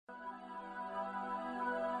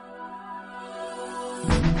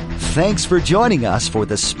Thanks for joining us for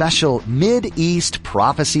the special Mid-East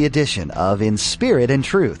Prophecy edition of In Spirit and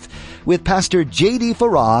Truth with Pastor J.D.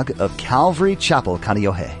 Farag of Calvary Chapel,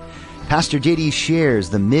 Kaneohe. Pastor J.D. shares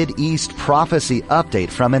the Mid-East Prophecy update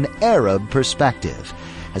from an Arab perspective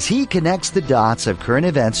as he connects the dots of current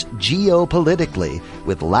events geopolitically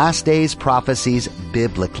with last days prophecies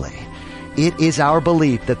biblically. It is our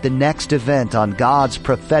belief that the next event on God's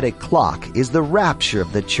prophetic clock is the rapture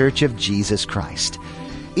of the Church of Jesus Christ.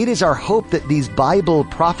 It is our hope that these Bible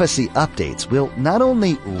prophecy updates will not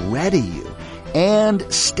only ready you and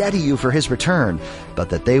steady you for His return, but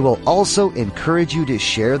that they will also encourage you to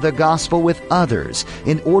share the gospel with others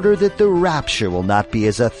in order that the rapture will not be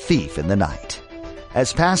as a thief in the night.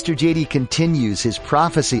 As Pastor J.D. continues his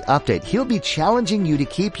prophecy update, he'll be challenging you to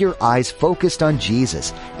keep your eyes focused on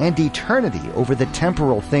Jesus and eternity over the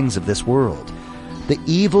temporal things of this world. The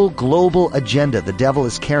evil global agenda the devil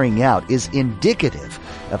is carrying out is indicative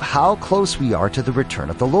of how close we are to the return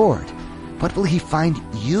of the Lord. What will He find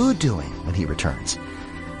you doing when He returns?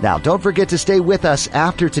 Now, don't forget to stay with us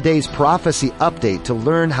after today's prophecy update to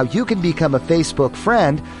learn how you can become a Facebook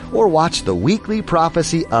friend or watch the weekly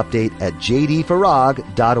prophecy update at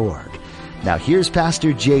jdfarag.org. Now, here's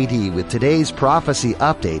Pastor JD with today's prophecy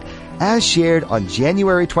update as shared on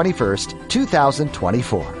January 21st,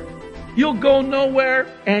 2024. You'll go nowhere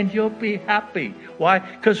and you'll be happy. Why?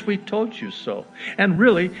 Because we told you so. And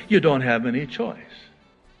really, you don't have any choice.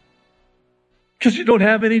 Because you don't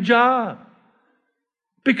have any job.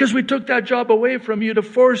 Because we took that job away from you to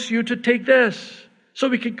force you to take this so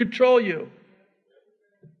we can control you.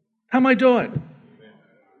 How am I doing?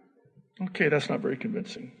 Okay, that's not very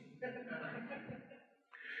convincing.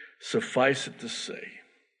 Suffice it to say,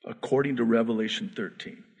 according to Revelation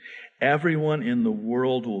 13, everyone in the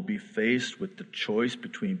world will be faced with the choice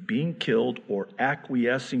between being killed or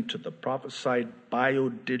acquiescing to the prophesied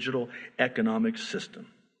bio-digital economic system.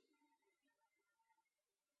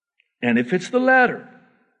 And if it's the latter,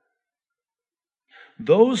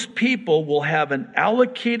 those people will have an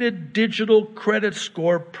allocated digital credit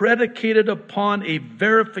score predicated upon a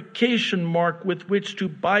verification mark with which to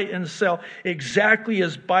buy and sell, exactly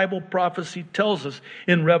as Bible prophecy tells us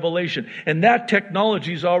in Revelation. And that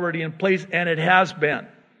technology is already in place, and it has been.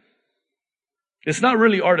 It's not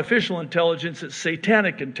really artificial intelligence, it's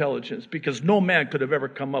satanic intelligence, because no man could have ever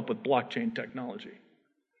come up with blockchain technology.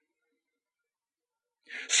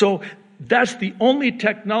 So that's the only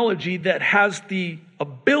technology that has the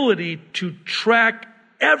ability to track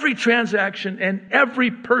every transaction and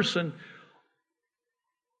every person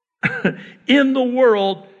in the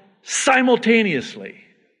world simultaneously.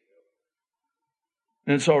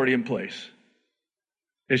 And it's already in place.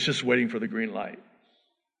 It's just waiting for the green light.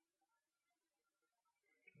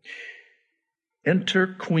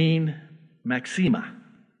 Enter Queen Maxima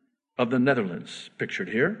of the Netherlands, pictured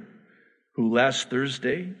here, who last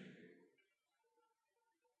Thursday,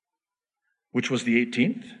 which was the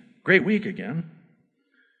 18th, great week again,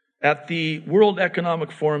 at the World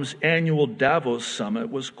Economic Forum's annual Davos Summit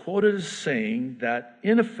was quoted as saying that,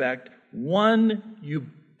 in effect, one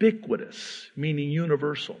ubiquitous, meaning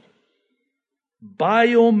universal,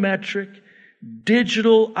 biometric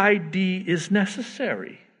digital ID is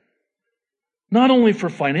necessary. Not only for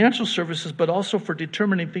financial services, but also for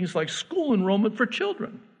determining things like school enrollment for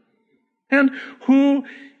children. And who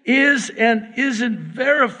is and isn't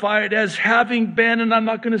verified as having been, and I'm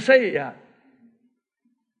not going to say it yet.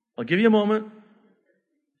 I'll give you a moment.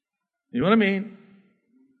 You know what I mean?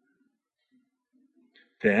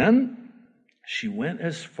 Then she went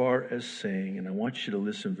as far as saying, and I want you to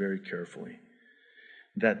listen very carefully,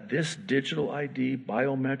 that this digital ID,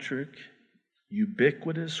 biometric,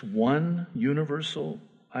 ubiquitous, one universal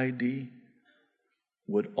ID,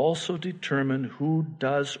 would also determine who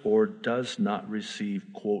does or does not receive,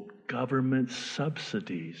 quote, government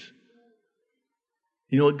subsidies.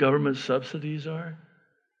 You know what government subsidies are?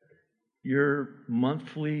 Your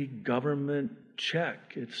monthly government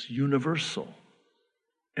check. It's universal.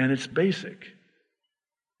 And it's basic.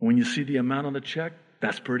 When you see the amount on the check,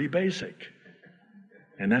 that's pretty basic.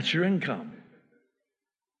 And that's your income.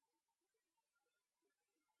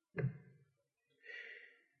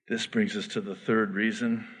 This brings us to the third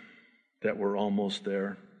reason that we're almost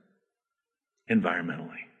there,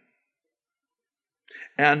 environmentally.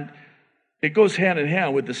 And it goes hand in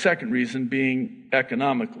hand with the second reason being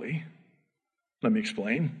economically. Let me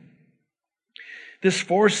explain. This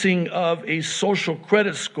forcing of a social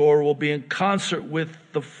credit score will be in concert with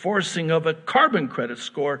the forcing of a carbon credit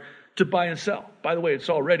score to buy and sell. By the way, it's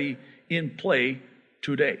already in play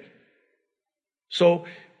today. So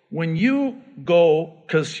when you go,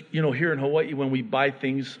 because, here in Hawaii, when we buy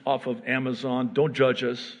things off of Amazon, don't judge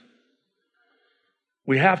us.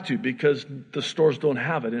 We have to, because the stores don't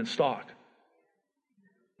have it in stock.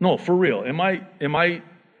 No, for real. Am I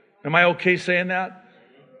okay saying that?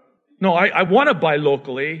 No, I want to buy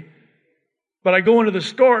locally, but I go into the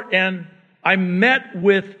store and I'm met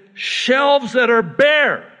with shelves that are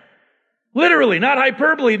bare. Literally, not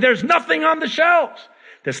hyperbole. There's nothing on the shelves.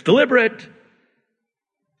 That's deliberate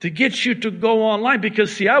to get you to go online,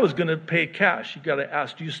 because, see, I was going to pay cash. You got to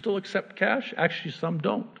ask, do you still accept cash? Actually, some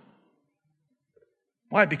don't.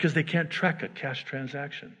 Why? Because they can't track a cash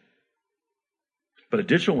transaction. But a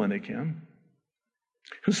digital one they can.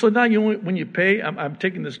 And so now when you pay, I'm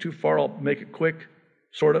taking this too far, I'll make it quick,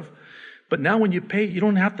 sort of. But now when you pay, you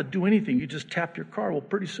don't have to do anything. You just tap your card. Well,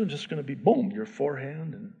 pretty soon it's going to be, boom, your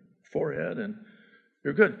forehand and forehead, and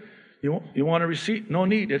you're good. You want a receipt? No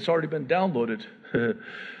need. It's already been downloaded.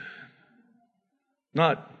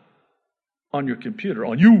 Not on your computer,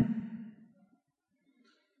 on you.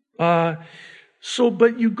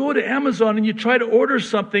 But you go to Amazon and you try to order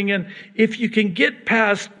something, and if you can get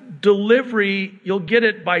past delivery, you'll get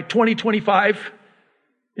it by 2025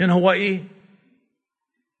 in Hawaii.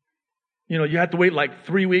 You have to wait like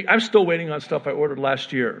 3 weeks. I'm still waiting on stuff I ordered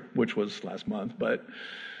last year, which was last month, but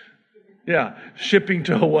yeah, shipping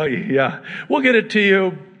to Hawaii, yeah. We'll get it to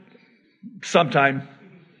you sometime.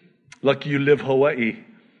 Lucky you live Hawaii.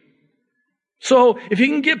 So if you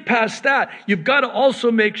can get past that, you've got to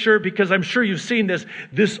also make sure, because I'm sure you've seen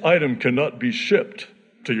this item cannot be shipped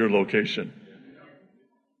to your location.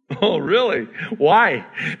 Oh, really? Why?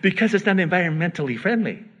 Because it's not environmentally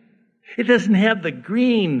friendly. It doesn't have the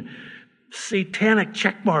green satanic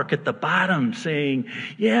check mark at the bottom saying,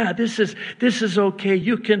 yeah, this is okay.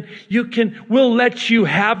 We'll let you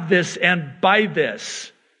have this and buy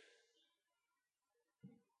this.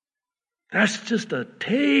 That's just a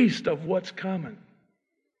taste of what's coming.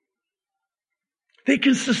 They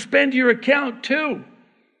can suspend your account too.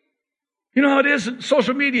 You know how it is in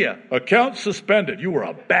social media? Account suspended. You were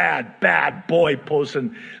a bad, bad boy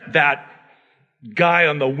posting that guy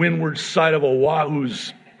on the windward side of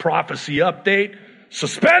Oahu's prophecy update.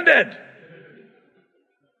 Suspended.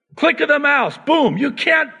 Click of the mouse. Boom. You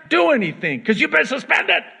can't do anything because you've been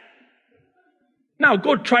suspended. Now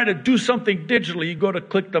go try to do something digitally. You go to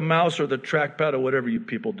click the mouse or the trackpad or whatever you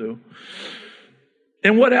people do.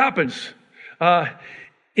 And what happens?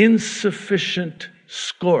 Insufficient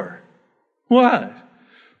score. What?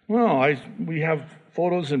 Well, we have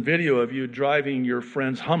photos and video of you driving your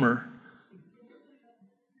friend's Hummer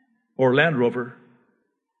or Land Rover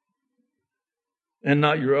and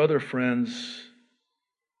not your other friend's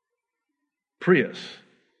Prius.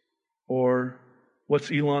 Or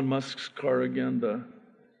what's Elon Musk's car again? The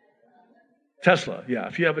Tesla. Yeah,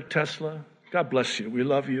 if you have a Tesla, God bless you. We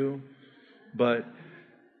love you. But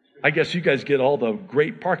I guess you guys get all the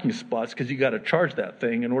great parking spots because you got to charge that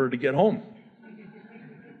thing in order to get home.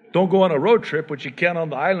 Don't go on a road trip, which you can on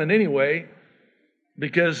the island anyway,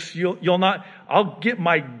 because you'll not. I'll get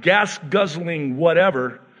my gas guzzling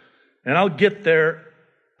whatever, and I'll get there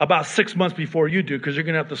about 6 months before you do, because you're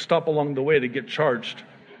going to have to stop along the way to get charged.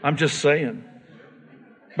 I'm just saying.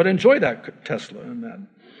 But enjoy that Tesla and that.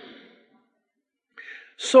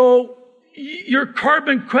 So your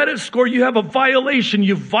carbon credit score, you have a violation.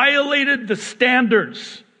 You violated the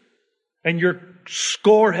standards, and your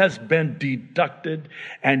score has been deducted,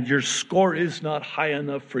 and your score is not high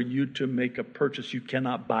enough for you to make a purchase you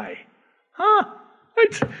cannot buy.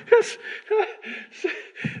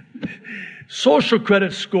 Social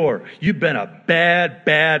credit score. You've been a bad,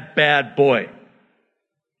 bad, bad boy.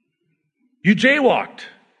 You jaywalked.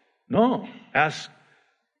 No, ask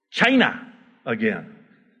China again.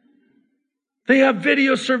 They have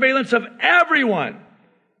video surveillance of everyone.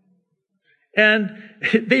 And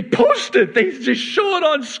they post it. They just show it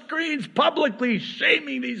on screens publicly,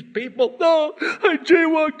 shaming these people. No, I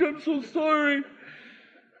jaywalked. I'm so sorry.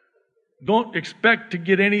 Don't expect to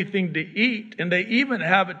get anything to eat. And they even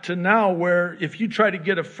have it to now where if you try to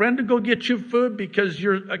get a friend to go get you food because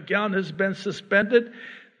your account has been suspended,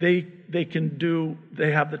 they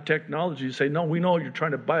have the technology to say, no, we know you're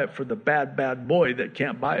trying to buy it for the bad, bad boy that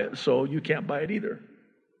can't buy it, so you can't buy it either.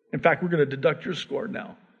 In fact, we're going to deduct your score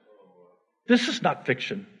now. This is not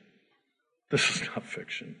fiction. This is not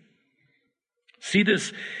fiction. See,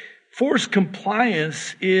 this forced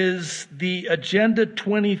compliance is the Agenda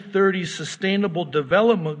 2030 Sustainable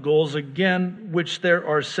Development Goals, again, which there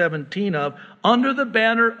are 17 of, under the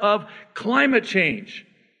banner of climate change.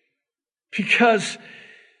 Because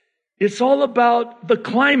it's all about the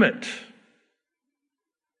climate.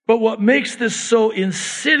 But what makes this so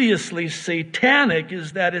insidiously satanic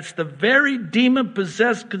is that it's the very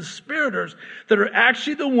demon-possessed conspirators that are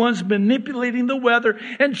actually the ones manipulating the weather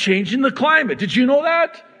and changing the climate. Did you know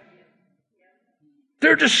that?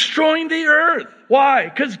 They're destroying the earth. Why?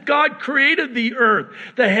 Because God created the earth,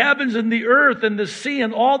 the heavens and the earth and the sea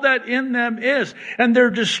and all that in them is. And they're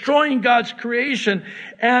destroying God's creation.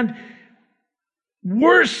 And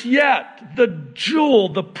worse yet,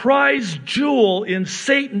 the prize jewel in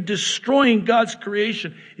Satan destroying God's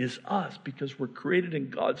creation is us, because we're created in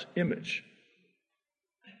God's image.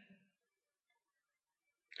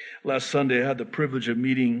 Last Sunday, I had the privilege of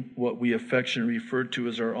meeting what we affectionately refer to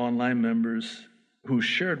as our online members, who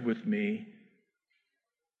shared with me,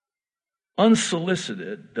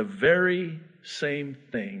 unsolicited, the very same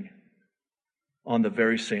thing on the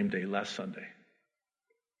very same day, last Sunday.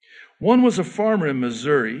 One was a farmer in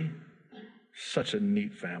Missouri, such a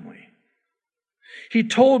neat family. He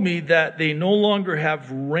told me that they no longer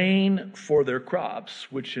have rain for their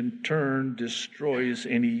crops, which in turn destroys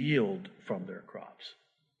any yield from their crops.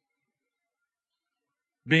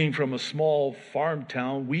 Being from a small farm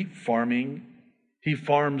town, wheat farming, he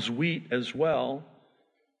farms wheat as well.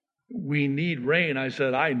 We need rain. I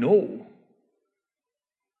said, I know.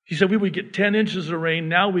 He said, we would get 10 inches of rain.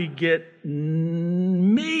 Now we get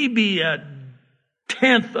maybe a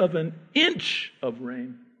tenth of an inch of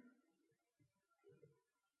rain.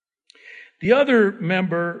 The other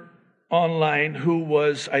member online, who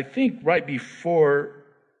was, I think, right before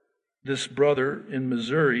this brother in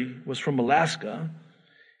Missouri, was from Alaska.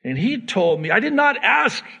 And he told me, I did not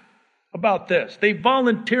ask about this. They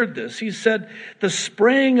volunteered this. He said, the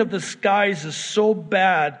spraying of the skies is so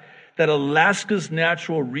bad that Alaska's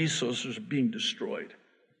natural resources are being destroyed.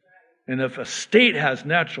 And if a state has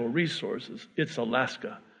natural resources, it's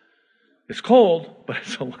Alaska. It's cold, but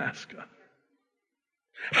it's Alaska.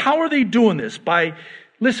 How are they doing this? By,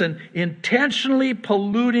 listen, intentionally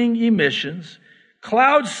polluting emissions,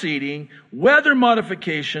 cloud seeding, weather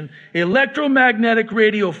modification, electromagnetic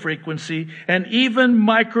radio frequency, and even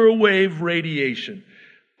microwave radiation.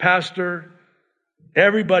 Pastor,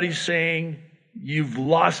 everybody's saying, you've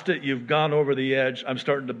lost it, you've gone over the edge. I'm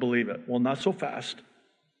starting to believe it. Well, not so fast.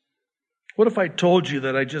 What if I told you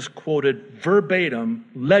that I just quoted verbatim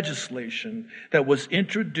legislation that was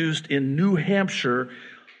introduced in New Hampshire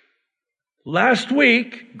last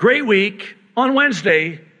week, great week, on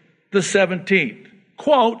Wednesday, the 17th.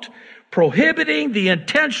 Quote, prohibiting the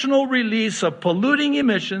intentional release of polluting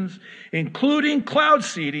emissions, including cloud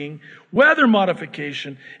seeding, weather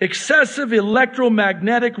modification, excessive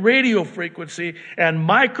electromagnetic radio frequency, and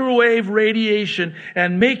microwave radiation,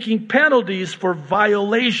 and making penalties for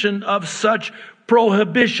violation of such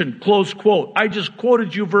prohibition, close quote. I just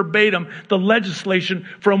quoted you verbatim the legislation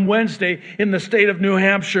from Wednesday in the state of New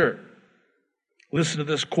Hampshire. Listen to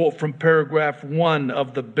this quote from paragraph 1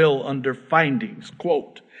 of the bill under findings.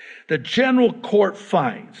 Quote, the general court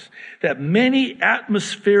finds that many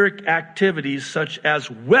atmospheric activities such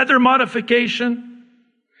as weather modification,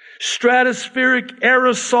 stratospheric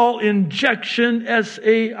aerosol injection,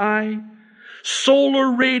 SAI,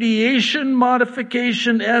 solar radiation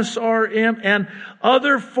modification, SRM, and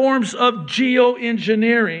other forms of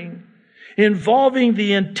geoengineering involving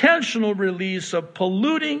the intentional release of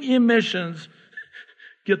polluting emissions,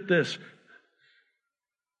 get this,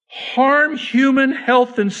 harm human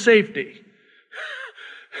health and safety.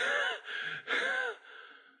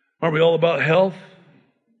 Aren't we all about health?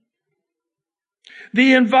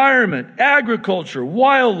 The environment, agriculture,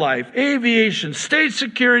 wildlife, aviation, state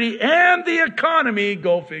security, and the economy,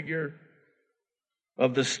 go figure,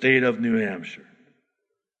 of the state of New Hampshire.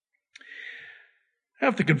 I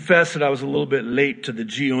have to confess that I was a little bit late to the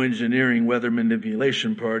geoengineering weather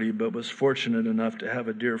manipulation party, but was fortunate enough to have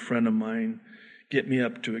a dear friend of mine get me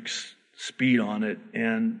up to speed on it.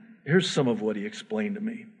 And here's some of what he explained to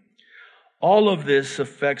me. All of this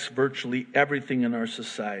affects virtually everything in our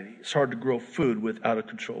society. It's hard to grow food with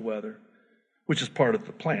out-of-control weather, which is part of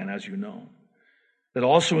the plan, as you know. That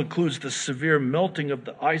also includes the severe melting of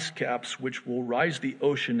the ice caps, which will rise the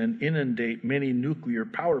ocean and inundate many nuclear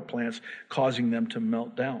power plants, causing them to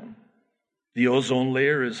melt down. The ozone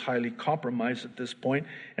layer is highly compromised at this point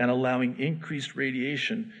and allowing increased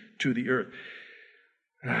radiation to the earth.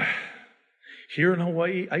 Here in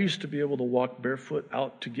Hawaii, I used to be able to walk barefoot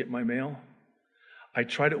out to get my mail. I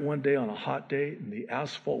tried it one day on a hot day, and the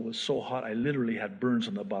asphalt was so hot, I literally had burns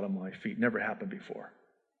on the bottom of my feet. Never happened before.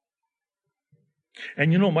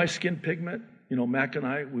 And you know, my skin pigment, you know, Mac and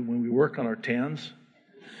I, when we work on our tans,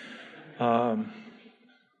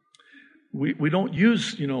 we don't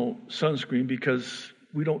use, you know, sunscreen because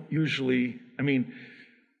we don't usually,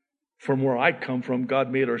 From where I come from,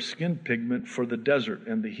 God made our skin pigment for the desert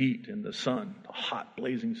and the heat and the sun, the hot,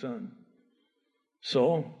 blazing sun.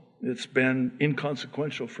 So it's been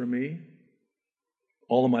inconsequential for me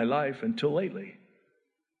all of my life until lately.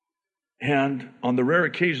 And on the rare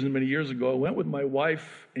occasion many years ago, I went with my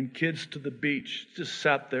wife and kids to the beach, just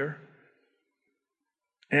sat there.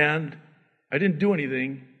 And I didn't do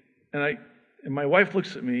anything. And my wife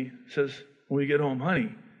looks at me, says, when we get home,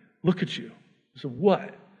 honey, look at you. I said,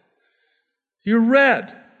 what? You're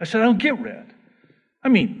red. I said, I don't get red. I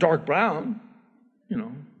mean, dark brown,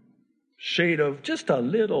 shade of just a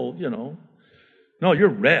little, No, you're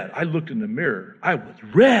red. I looked in the mirror. I was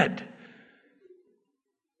red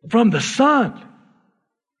from the sun.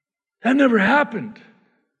 That never happened.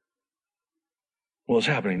 Well, it's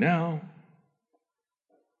happening now.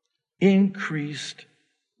 Increased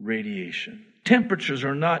radiation. Temperatures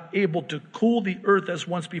are not able to cool the earth as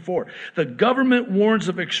once before. The government warns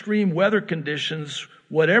of extreme weather conditions,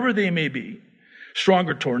 whatever they may be.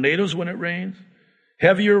 Stronger tornadoes when it rains,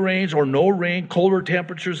 heavier rains or no rain, colder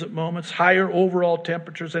temperatures at moments, higher overall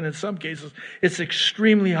temperatures, and in some cases, it's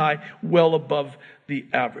extremely high, well above the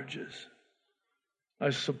averages. I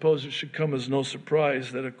suppose it should come as no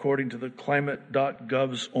surprise that according to the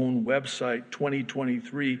climate.gov's own website,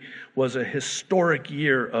 2023 was a historic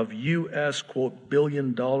year of U.S., quote,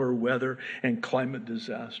 billion-dollar weather and climate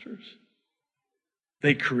disasters.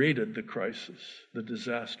 They created the crisis, the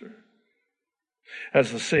disaster.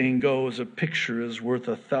 As the saying goes, a picture is worth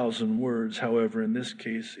 1,000 words. However, in this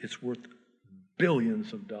case, it's worth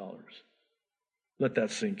billions of dollars. Let that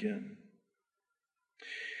sink in.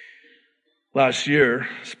 Last year,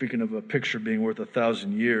 speaking of a picture being worth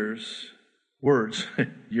 1,000 words,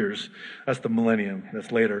 years, that's the millennium,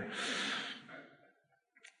 that's later.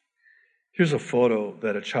 Here's a photo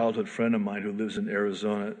that a childhood friend of mine who lives in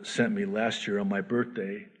Arizona sent me last year on my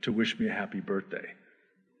birthday to wish me a happy birthday.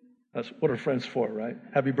 That's what are friends for, right?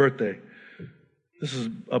 Happy birthday. This is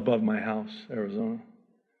above my house, Arizona.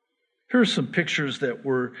 Here are some pictures that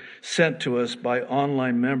were sent to us by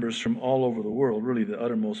online members from all over the world, really the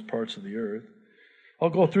uttermost parts of the earth. I'll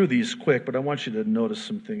go through these quick, but I want you to notice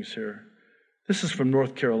some things here. This is from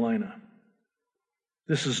North Carolina.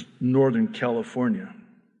 This is Northern California,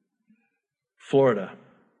 Florida,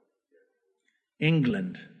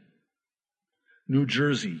 England, New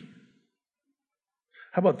Jersey.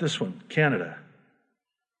 How about this one? Canada,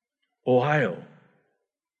 Ohio,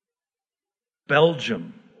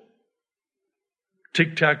 Belgium.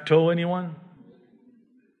 Tic-tac-toe, anyone?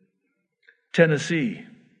 Tennessee.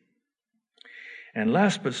 And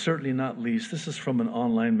last but certainly not least, this is from an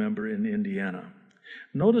online member in Indiana.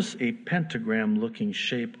 Notice a pentagram-looking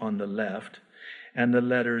shape on the left and the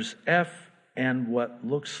letters F and what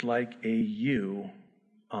looks like a U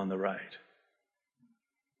on the right.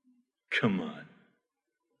 Come on.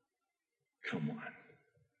 Come on.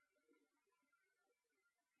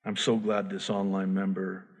 I'm so glad this online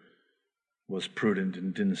member was prudent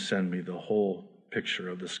and didn't send me the whole picture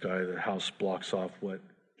of the sky. The house blocks off what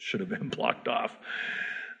should have been blocked off.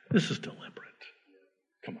 This is deliberate.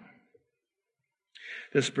 Come on.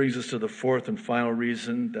 This brings us to the fourth and final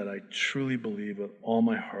reason that I truly believe with all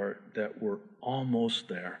my heart that we're almost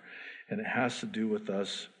there, and it has to do with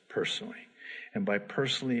us personally. And by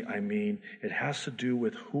personally, I mean it has to do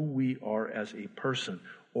with who we are as a person,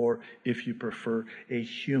 or if you prefer, a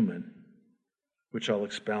human, which I'll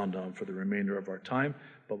expound on for the remainder of our time,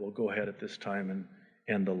 but we'll go ahead at this time and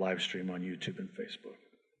end the live stream on YouTube and Facebook.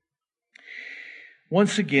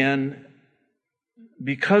 Once again,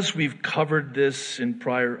 because we've covered this in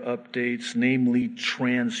prior updates, namely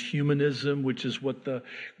transhumanism, which is what the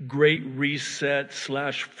Great Reset /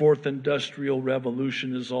 Fourth Industrial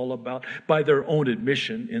Revolution is all about, by their own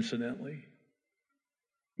admission, incidentally.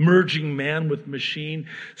 Merging man with machine,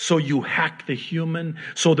 so you hack the human,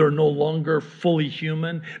 so they're no longer fully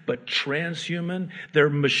human, but transhuman. They're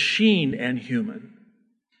machine and human.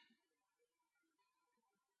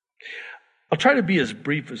 I'll try to be as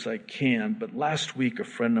brief as I can, but last week a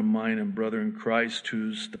friend of mine and brother in Christ,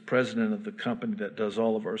 who's the president of the company that does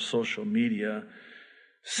all of our social media,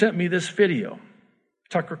 sent me this video.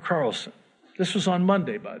 Tucker Carlson. This was on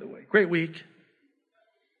Monday, by the way. Great week.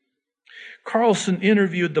 Carlson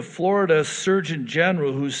interviewed the Florida Surgeon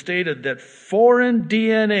General, who stated that foreign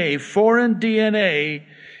DNA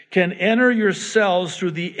can enter your cells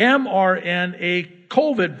through the mRNA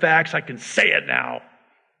COVID vax. I can say it now.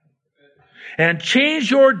 And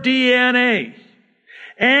change your DNA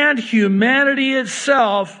and humanity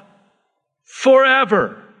itself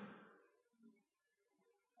forever.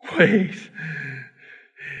 Wait.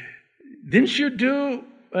 Didn't you do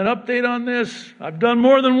an update on this. I've done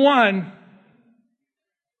more than one.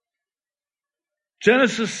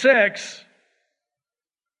 Genesis 6.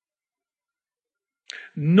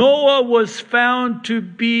 Noah was found to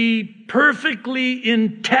be perfectly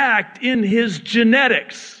intact in his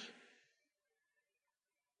genetics.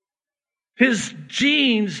 His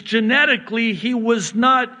genes, genetically, he was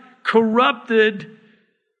not corrupted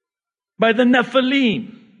by the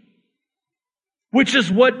Nephilim, which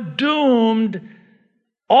is what doomed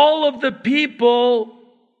all of the people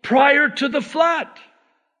prior to the flood.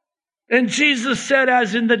 And Jesus said,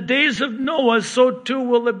 as in the days of Noah, so too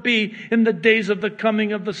will it be in the days of the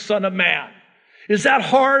coming of the Son of Man. Is that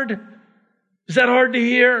hard? Is that hard to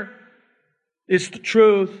hear? It's the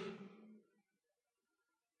truth.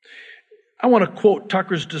 I want to quote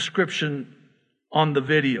Tucker's description on the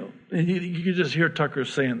video. And you can just hear Tucker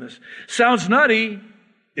saying this. Sounds nutty.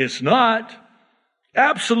 It's not.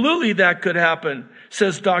 Absolutely that could happen,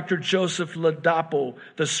 says Dr. Joseph Ladapo,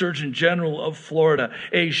 the Surgeon General of Florida.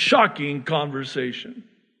 A shocking conversation.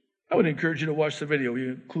 I would encourage you to watch the video. We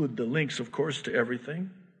include the links, of course, to everything.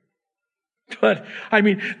 But,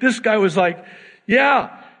 this guy was like,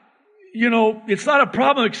 yeah, it's not a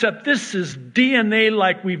problem, except this is DNA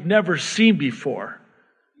like we've never seen before.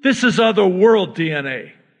 This is other world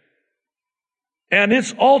DNA. And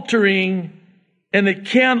it's altering, and it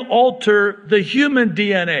can alter the human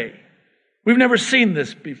DNA. We've never seen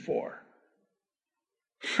this before.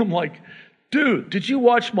 I'm like, dude, did you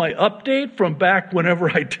watch my update from back whenever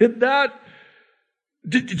I did that?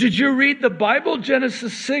 Did you read the Bible,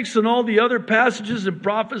 Genesis 6, and all the other passages and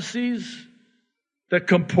prophecies that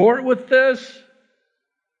comport with this?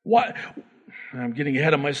 What? I'm getting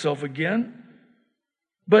ahead of myself again.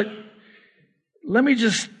 But let me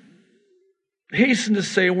just hasten to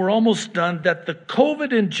say, we're almost done, that the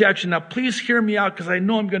COVID injection, now please hear me out because I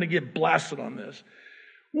know I'm going to get blasted on this.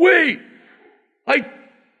 Wait, I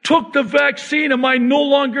took the vaccine. Am I no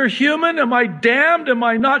longer human? Am I damned? Am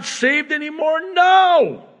I not saved anymore?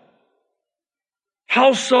 No.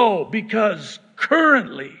 How so? Because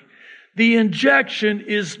currently the injection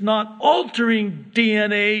is not altering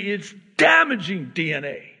DNA, it's damaging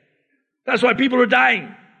DNA. That's why people are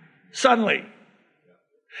dying suddenly.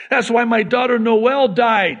 That's why my daughter Noelle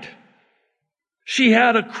died. She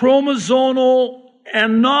had a chromosomal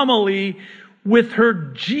anomaly with her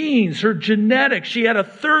genes, her genetics. She had a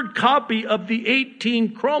third copy of the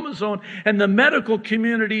 18 chromosome, and the medical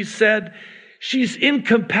community said she's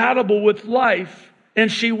incompatible with life and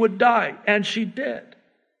she would die. And she did.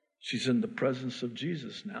 She's in the presence of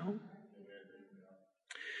Jesus now.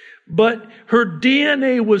 But her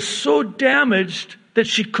DNA was so damaged that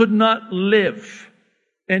she could not live.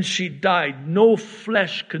 And she died. No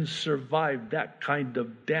flesh can survive that kind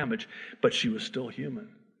of damage. But she was still human.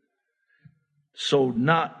 So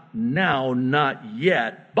not now, not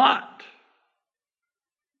yet, but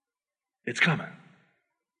it's coming.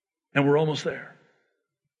 And we're almost there.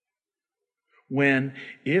 When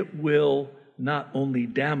it will not only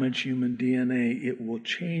damage human DNA, it will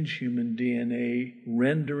change human DNA,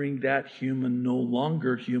 rendering that human no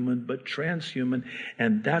longer human, but transhuman.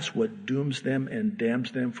 And that's what dooms them and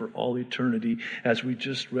damns them for all eternity, as we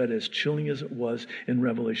just read, as chilling as it was in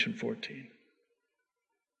Revelation 14.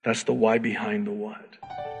 That's the why behind the what.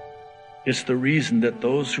 It's the reason that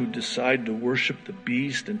those who decide to worship the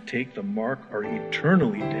beast and take the mark are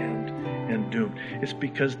eternally damned and doomed. It's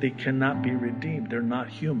because they cannot be redeemed. They're not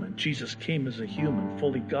human. Jesus came as a human,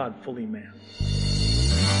 fully God, fully man.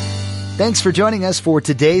 Thanks for joining us for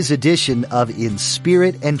today's edition of In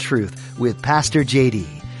Spirit and Truth with Pastor JD.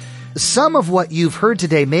 Some of what you've heard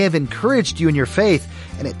today may have encouraged you in your faith,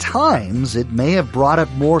 and at times it may have brought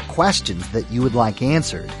up more questions that you would like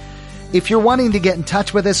answered. If you're wanting to get in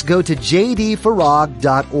touch with us, go to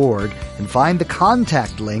jdfarag.org and find the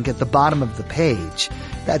contact link at the bottom of the page.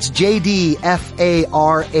 That's jdfarag.org.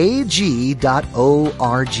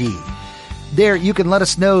 There you can let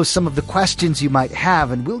us know some of the questions you might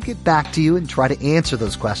have, and we'll get back to you and try to answer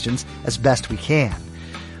those questions as best we can.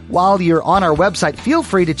 While you're on our website, feel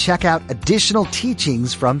free to check out additional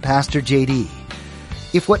teachings from Pastor JD.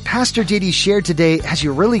 If what Pastor JD shared today has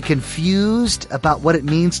you really confused about what it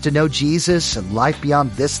means to know Jesus and life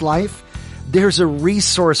beyond this life, there's a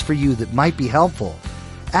resource for you that might be helpful.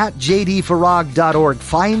 At jdfarag.org,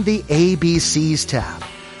 find the ABCs tab.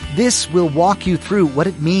 This will walk you through what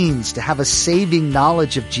it means to have a saving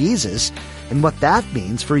knowledge of Jesus and what that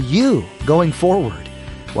means for you going forward.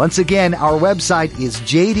 Once again, our website is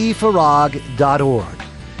jdfarag.org.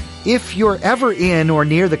 If you're ever in or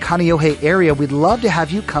near the Kaneohe area, we'd love to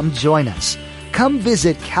have you come join us. Come come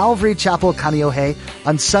visit Calvary Chapel, Kaneohe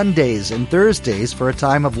on Sundays and Thursdays for a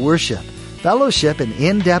time of worship, fellowship, and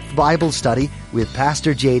in-depth Bible study with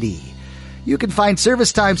Pastor J.D. You can find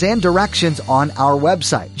service times and directions on our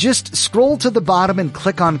website. Just scroll to the bottom and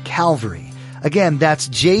click on Calvary. Again, that's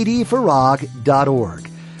jdfarag.org.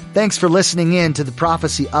 Thanks for listening in to the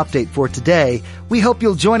Prophecy Update for today. We hope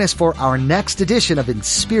you'll join us for our next edition of In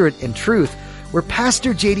Spirit and Truth, where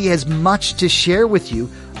Pastor J.D. has much to share with you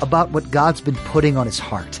about what God's been putting on his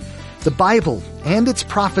heart. The Bible and its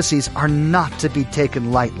prophecies are not to be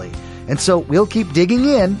taken lightly, and so we'll keep digging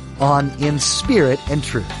in on In Spirit and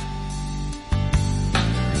Truth.